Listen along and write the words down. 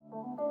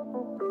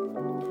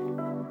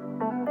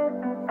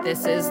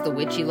This is the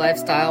Witchy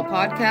Lifestyle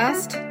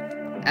Podcast,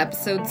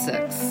 Episode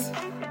 6.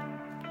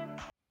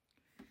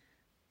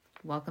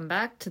 Welcome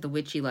back to the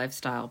Witchy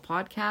Lifestyle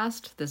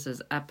Podcast. This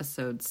is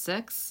Episode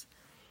 6,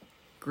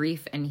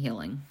 Grief and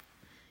Healing.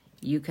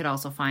 You could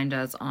also find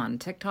us on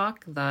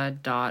TikTok,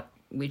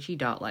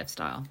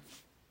 the.witchy.lifestyle.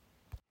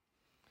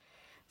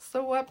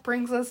 So what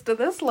brings us to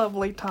this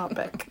lovely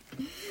topic?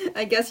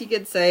 I guess you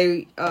could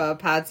say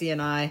Patsy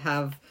and I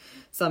have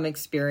some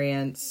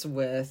experience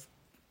with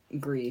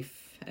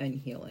grief and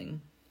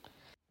healing.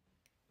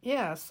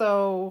 Yeah,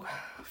 so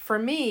for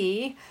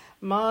me,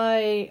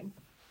 both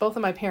of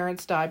my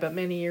parents died, but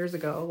many years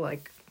ago,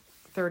 like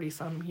 30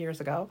 some years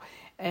ago.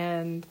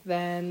 And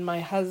then my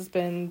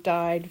husband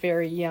died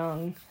very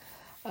young.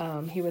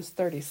 He was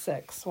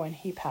 36 when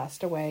he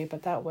passed away,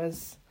 but that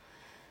was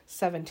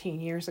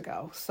 17 years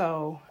ago.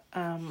 So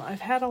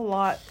I've had a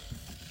lot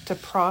to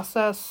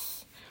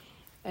process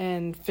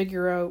and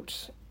figure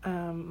out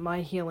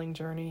my healing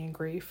journey in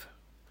grief.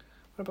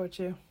 What about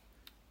you?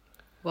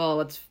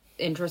 Well, it's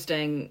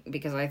interesting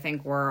because I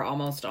think we're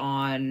almost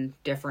on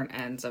different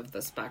ends of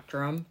the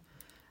spectrum.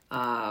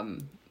 I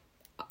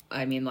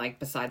mean, like,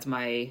 besides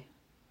my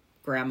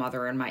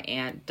grandmother and my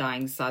aunt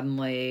dying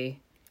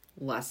suddenly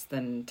less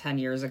than 10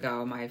 years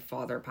ago, my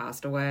father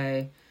passed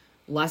away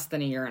less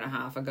than a year and a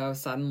half ago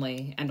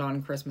suddenly, and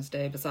on Christmas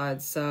Day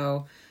besides.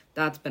 So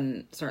that's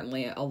been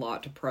certainly a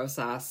lot to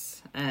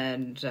process.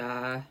 And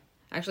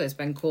actually, it's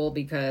been cool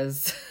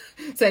because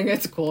saying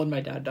it's cool and my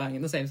dad dying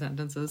in the same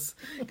sentence is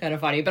kind of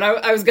funny. But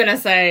I was going to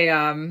say,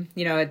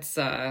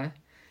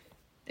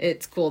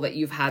 it's cool that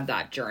you've had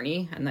that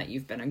journey and that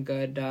you've been a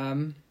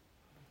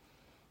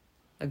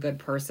good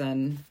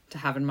person to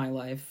have in my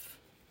life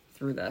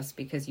through this,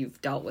 because you've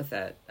dealt with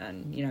it.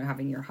 And, you know,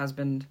 having your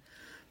husband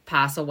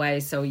pass away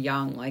so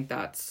young, like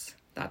that's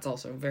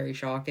also very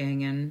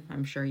shocking. And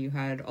I'm sure you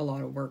had a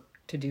lot of work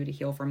to do to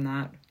heal from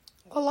that.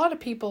 A lot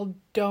of people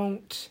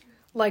don't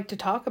like to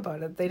talk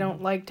about it. They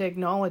don't like to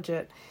acknowledge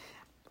it.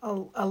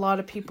 A lot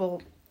of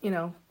people, you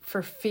know,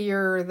 for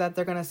fear that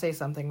they're going to say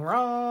something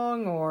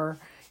wrong, or,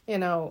 you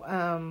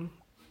know,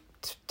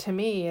 to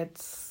me,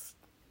 it's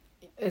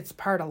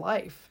part of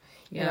life.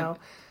 Yeah. You know,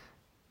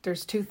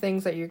 there's two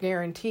things that you're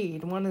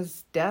guaranteed. One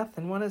is death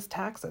and one is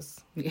taxes.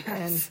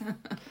 Yes.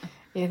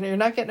 And you're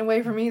not getting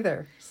away from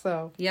either.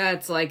 So yeah,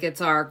 it's like, it's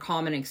our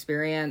common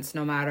experience.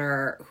 No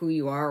matter who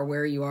you are or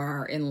where you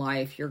are in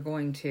life, you're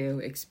going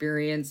to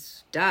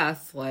experience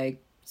death.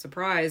 Like,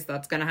 surprise,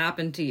 that's going to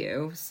happen to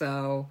you.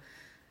 So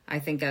I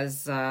think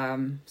as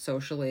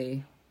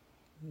socially,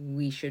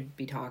 we should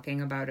be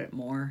talking about it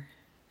more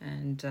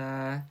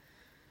and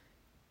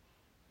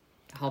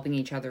helping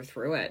each other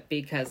through it.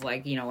 Because,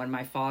 like, you know, when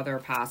my father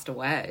passed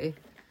away,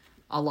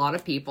 a lot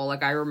of people,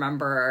 like, I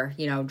remember,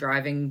 you know,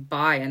 driving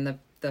by, and the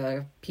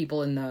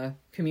people in the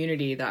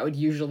community that would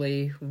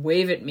usually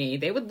wave at me,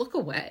 they would look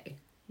away,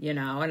 you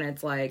know, and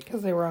it's like,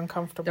 because they were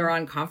uncomfortable. They're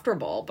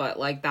uncomfortable, but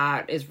like,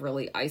 that is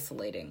really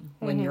isolating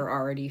when you're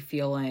already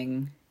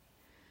feeling,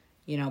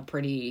 you know,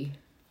 pretty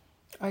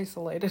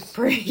isolated.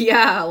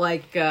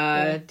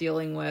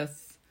 Dealing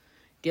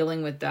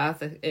with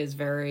death is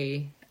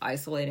very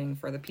isolating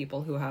for the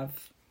people who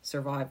have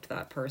survived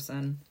that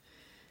person.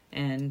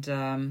 And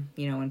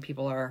you know, when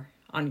people are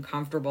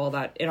uncomfortable,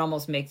 that it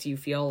almost makes you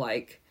feel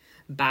like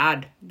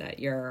bad that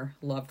your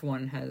loved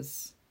one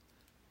has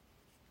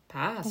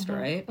passed,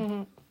 right?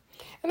 Mm-hmm.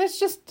 And it's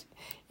just,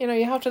 you know,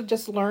 you have to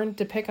just learn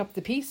to pick up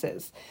the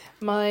pieces.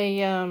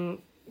 My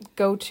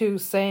go-to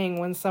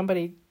saying when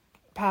somebody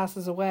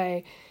passes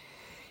away,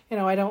 you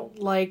know,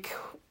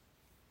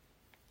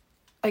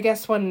 I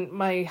guess when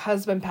my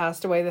husband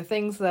passed away, the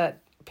things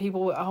that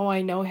people,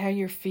 I know how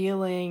you're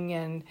feeling,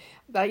 and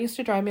that used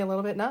to drive me a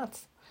little bit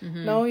nuts.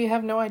 Mm-hmm. No, you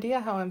have no idea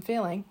how I'm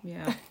feeling.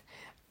 Yeah.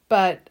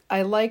 But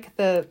I like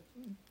the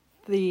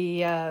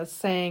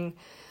saying,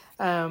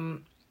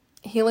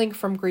 healing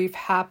from grief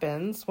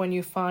happens when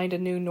you find a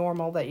new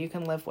normal that you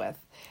can live with.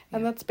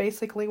 And that's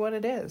basically what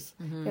it is.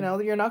 Mm-hmm. You know,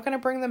 you're not going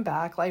to bring them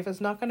back. Life is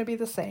not going to be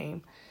the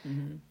same.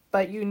 Mm-hmm.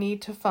 But you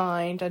need to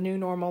find a new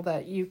normal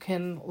that you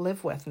can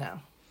live with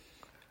now.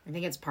 I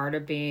think it's part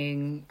of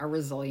being a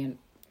resilient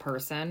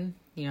person.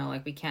 You know,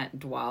 like, we can't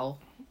dwell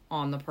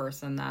on the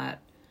person that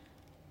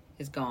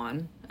is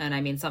gone. And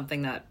I mean,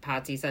 something that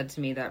Patsy said to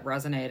me that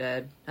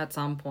resonated at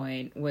some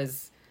point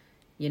was,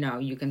 you know,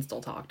 you can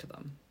still talk to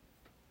them.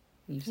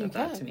 You said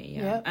that to me.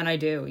 Yeah. Yep. And I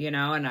do, you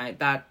know, and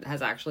that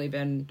has actually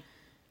been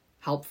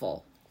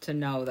helpful to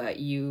know that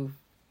you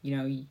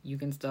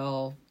can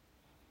still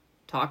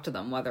talk to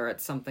them, whether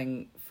it's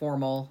something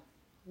formal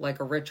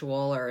like a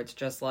ritual, or it's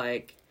just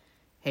like,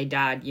 hey,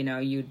 Dad, you know,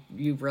 you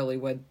really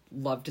would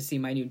love to see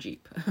my new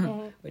Jeep,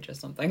 mm-hmm. which is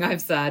something I've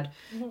said.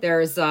 Mm-hmm.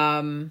 There's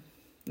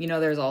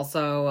there's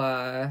also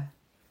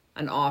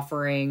an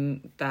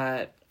offering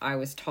that I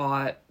was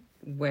taught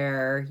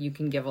where you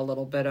can give a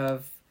little bit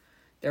of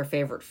their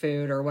favorite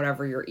food or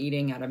whatever you're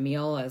eating at a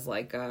meal as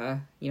like,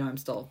 I'm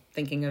still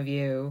thinking of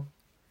you,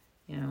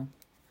 you know.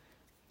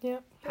 Yeah.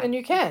 And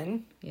you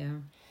can. Yeah.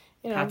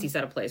 Patsy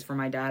set a place for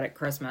my dad at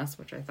Christmas,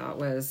 which I thought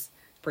was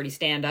pretty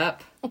stand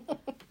up.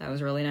 That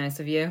was really nice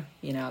of you.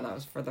 That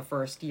was for the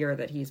first year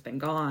that he's been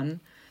gone.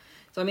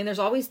 So, I mean, there's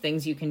always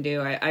things you can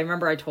do. I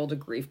remember I told a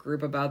grief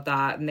group about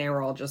that, and they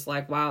were all just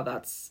like, wow,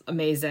 that's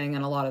amazing.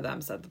 And a lot of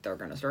them said that they're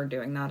going to start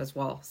doing that as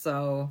well.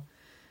 So,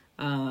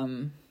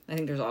 I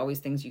think there's always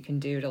things you can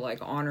do to, like,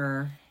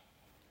 honor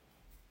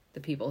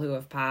the people who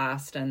have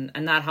passed, and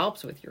that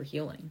helps with your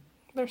healing.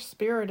 Their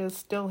spirit is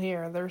still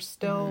here. They're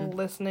still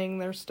listening.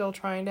 They're still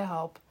trying to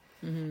help.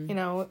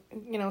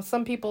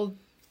 Some people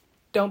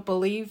don't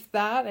believe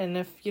that, and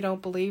if you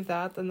don't believe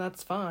that, then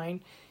that's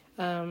fine.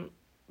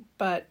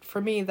 But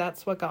for me,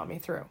 that's what got me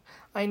through.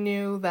 I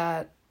knew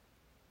that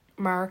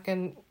Mark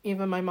and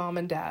even my mom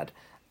and dad,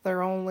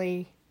 they're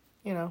only,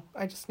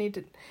 I just need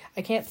to,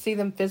 I can't see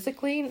them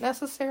physically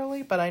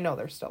necessarily, but I know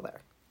they're still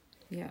there.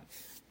 Yeah.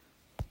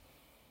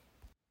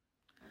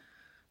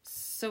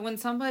 So when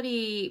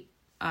somebody,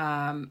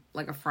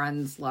 like a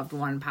friend's loved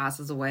one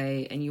passes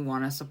away and you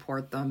want to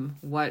support them,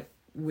 what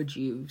would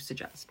you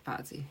suggest,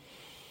 Patsy?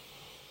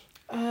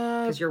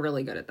 Because you're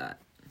really good at that.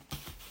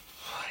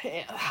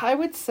 I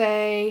would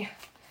say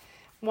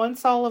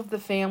once all of the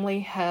family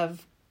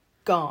have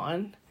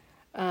gone,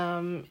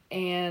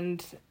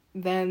 and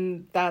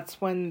then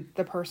that's when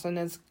the person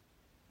is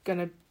going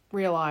to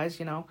realize,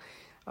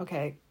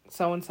 okay,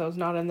 so-and-so's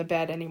not in the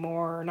bed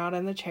anymore, or not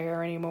in the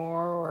chair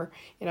anymore, or,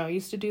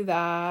 used to do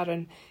that.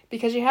 And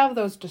because you have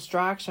those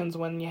distractions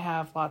when you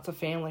have lots of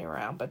family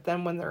around, but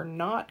then when they're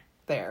not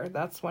there,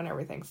 that's when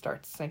everything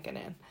starts sinking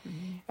in.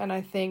 Mm-hmm. And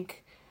I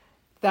think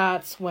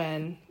that's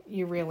when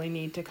you really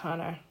need to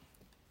kind of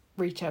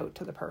reach out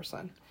to the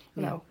person,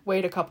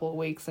 wait a couple of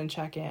weeks and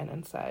check in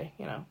and say,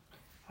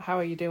 how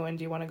are you doing?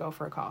 Do you want to go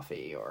for a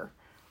coffee or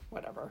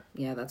whatever?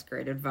 Yeah, that's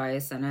great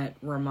advice. And it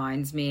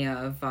reminds me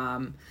of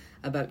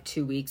about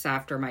 2 weeks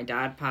after my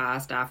dad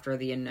passed, after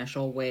the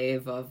initial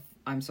wave of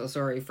I'm so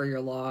sorry for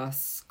your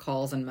loss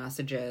calls and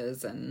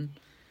messages, and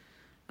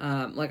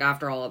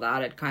after all of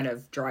that, it kind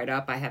of dried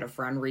up. I had a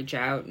friend reach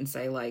out and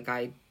say, like,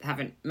 I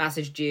haven't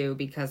messaged you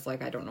because,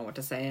 like, I don't know what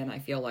to say, and I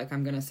feel like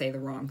I'm going to say the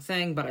wrong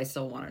thing, but I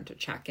still wanted to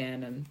check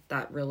in, and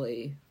that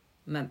really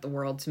meant the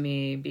world to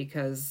me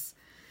because,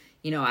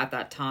 at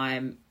that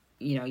time,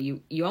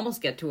 you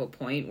almost get to a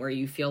point where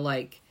you feel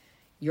like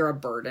you're a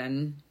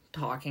burden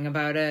talking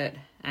about it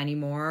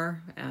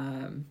anymore,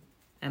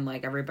 and,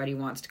 like, everybody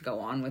wants to go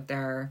on with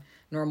their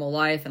normal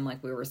life, and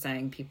like we were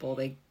saying, people,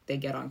 they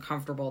get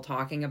uncomfortable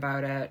talking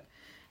about it,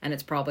 and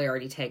it's probably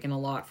already taken a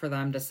lot for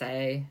them to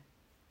say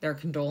their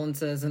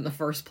condolences in the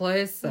first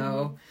place.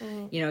 So,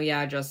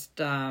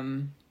 just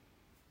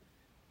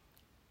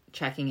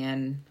checking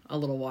in a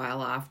little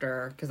while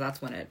after, because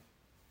that's when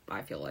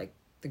I feel like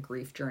the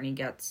grief journey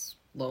gets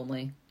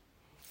lonely.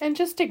 And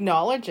just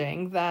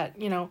acknowledging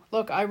that,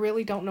 look, I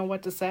really don't know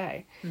what to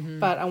say,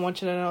 but I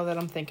want you to know that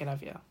I'm thinking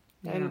of you.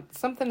 Yeah. And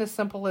something as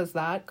simple as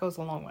that goes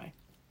a long way.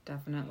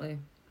 Definitely.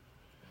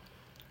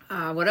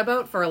 What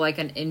about for like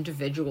an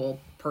individual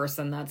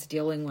person that's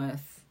dealing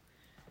with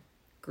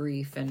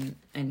grief and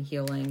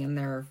healing, and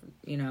they're,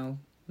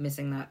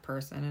 missing that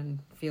person and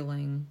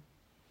feeling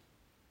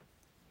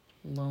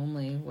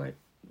lonely? What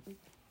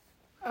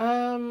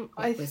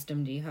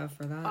wisdom do you have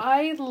for that?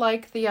 I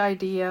like the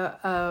idea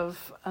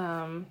of,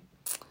 I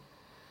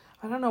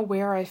don't know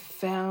where I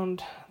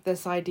found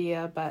this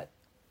idea, but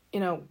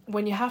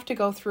when you have to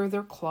go through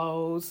their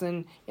clothes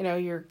and,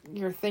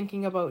 you're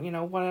thinking about,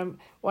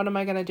 what am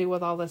I going to do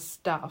with all this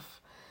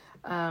stuff?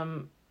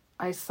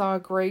 I saw a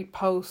great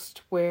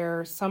post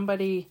where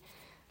somebody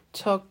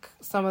took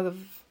some of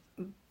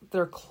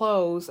their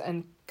clothes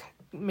and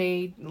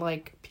made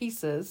like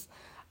pieces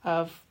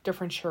of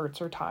different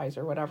shirts or ties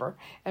or whatever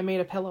and made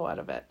a pillow out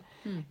of it.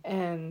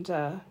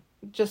 And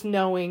just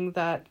knowing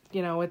that,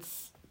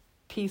 it's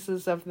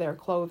pieces of their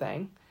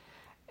clothing,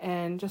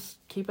 and just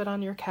keep it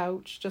on your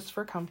couch just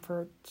for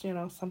comfort,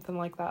 something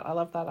like that. I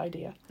love that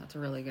idea. That's a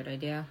really good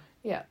idea.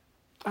 Yeah,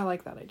 I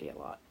like that idea a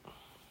lot.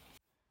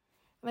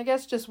 And I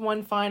guess just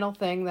one final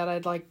thing that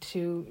I'd like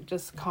to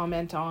just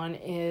comment on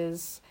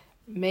is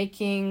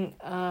making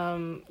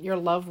your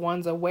loved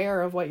ones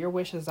aware of what your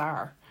wishes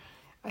are.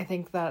 I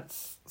think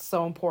that's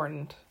so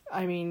important.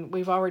 I mean,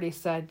 we've already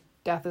said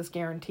death is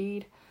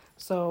guaranteed,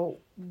 so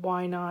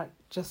why not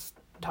just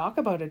talk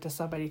about it to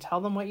somebody? Tell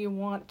them what you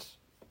want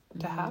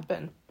to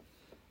happen.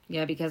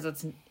 Yeah, because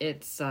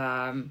it's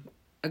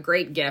a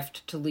great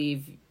gift to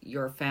leave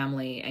your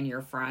family and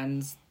your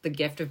friends the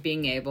gift of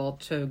being able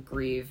to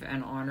grieve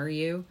and honor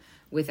you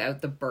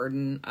without the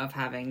burden of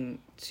having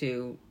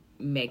to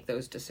make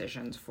those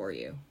decisions for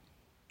you.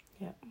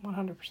 Yeah,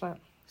 100%.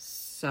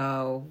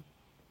 So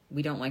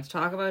we don't like to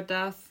talk about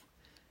death,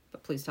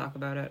 but please talk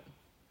about it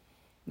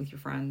with your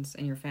friends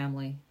and your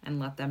family and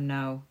let them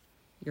know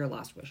your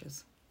last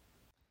wishes.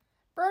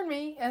 Burn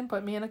me and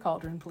put me in a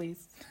cauldron,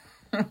 please.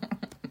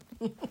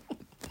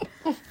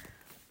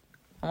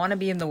 I want to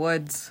be in the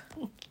woods.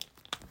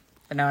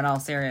 But no, in all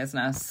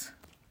seriousness,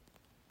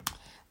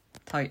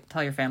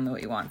 tell your family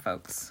what you want,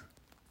 folks.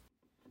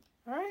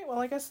 All right, well,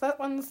 I guess that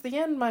one's the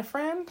end, my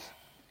friend.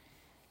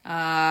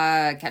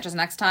 Catch us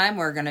next time.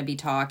 We're going to be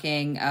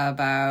talking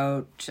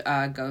about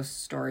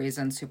ghost stories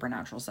and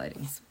supernatural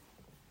sightings.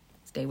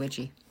 Stay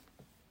witchy.